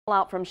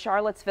Out from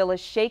Charlottesville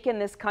has shaken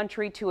this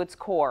country to its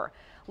core,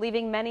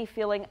 leaving many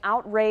feeling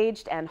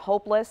outraged and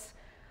hopeless.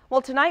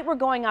 Well, tonight we're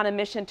going on a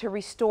mission to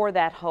restore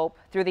that hope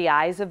through the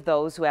eyes of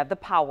those who have the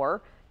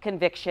power,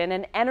 conviction,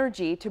 and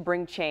energy to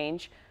bring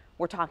change.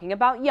 We're talking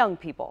about young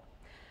people.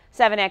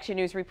 7 Action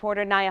News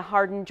reporter Naya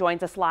Harden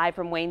joins us live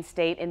from Wayne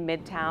State in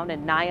Midtown.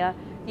 And Naya,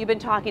 you've been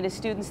talking to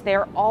students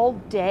there all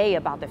day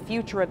about the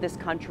future of this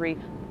country.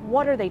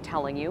 What are they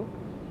telling you?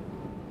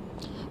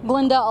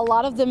 Glenda, a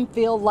lot of them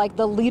feel like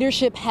the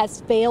leadership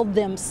has failed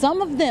them.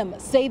 Some of them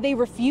say they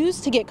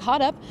refuse to get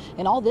caught up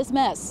in all this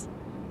mess.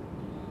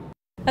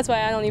 That's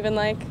why I don't even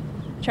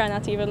try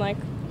not to even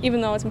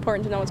even though it's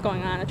important to know what's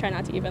going on, I try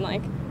not to even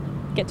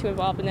get too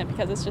involved in it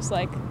because it's just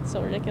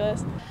so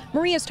ridiculous.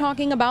 Maria's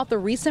talking about the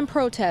recent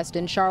protest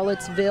in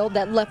Charlottesville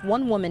that left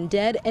one woman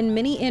dead and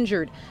many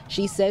injured.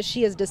 She says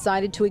she has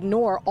decided to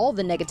ignore all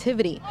the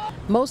negativity.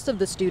 Most of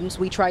the students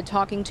we tried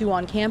talking to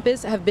on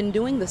campus have been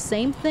doing the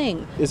same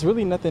thing. It's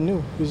really nothing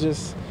new.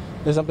 There's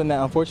something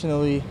that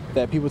unfortunately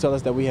that people tell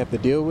us that we have to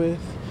deal with,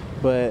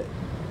 but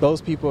those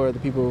people are the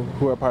people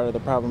who are part of the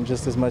problem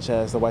just as much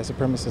as the white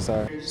supremacists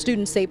are.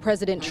 Students say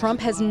President Trump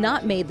has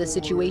not made the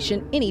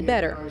situation any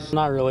better. I'm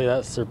not really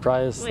that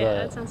surprised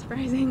that sounds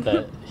surprising.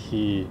 that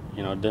he,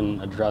 didn't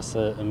address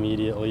it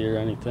immediately or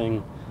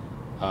anything,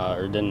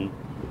 or didn't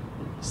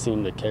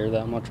seem to care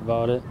that much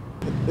about it.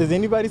 Is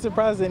anybody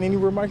surprised at any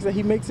remarks that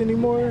he makes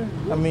anymore?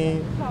 I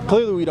mean,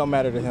 clearly we don't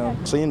matter to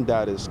him. Seeing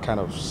that is kind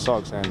of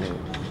sucks and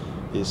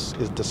it's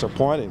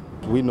disappointing.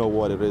 We know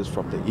what it is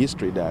from the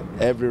history that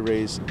every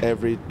race,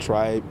 every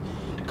tribe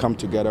come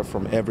together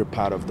from every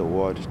part of the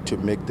world to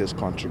make this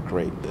country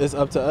great. It's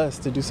up to us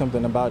to do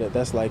something about it.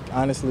 That's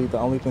honestly the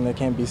only thing that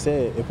can be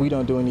said. If we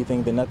don't do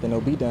anything, then nothing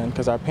will be done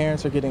because our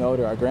parents are getting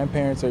older, our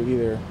grandparents are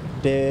either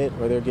dead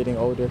or they're getting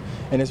older,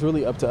 and it's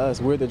really up to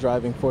us. We're the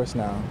driving force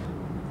now.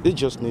 They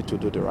just need to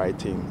do the right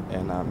thing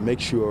and make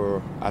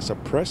sure as a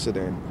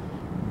president,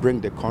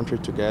 bring the country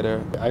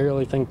together. I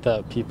really think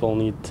that people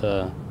need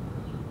to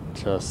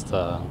just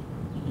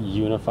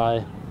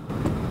unify.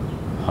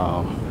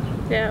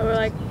 Yeah,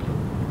 we're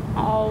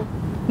all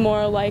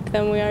more alike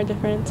than we are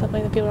different, stuff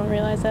like that. People don't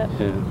realize that.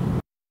 Yeah.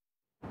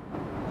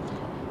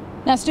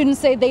 Now, students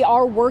say they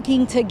are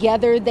working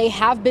together. They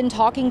have been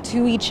talking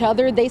to each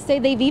other. They say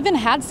they've even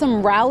had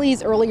some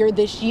rallies earlier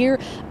this year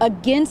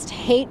against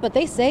hate, but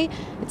they say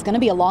it's going to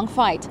be a long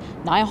fight.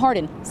 Naya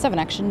Harden, 7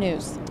 Action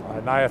News.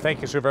 Naya,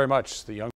 thank you so very much. The young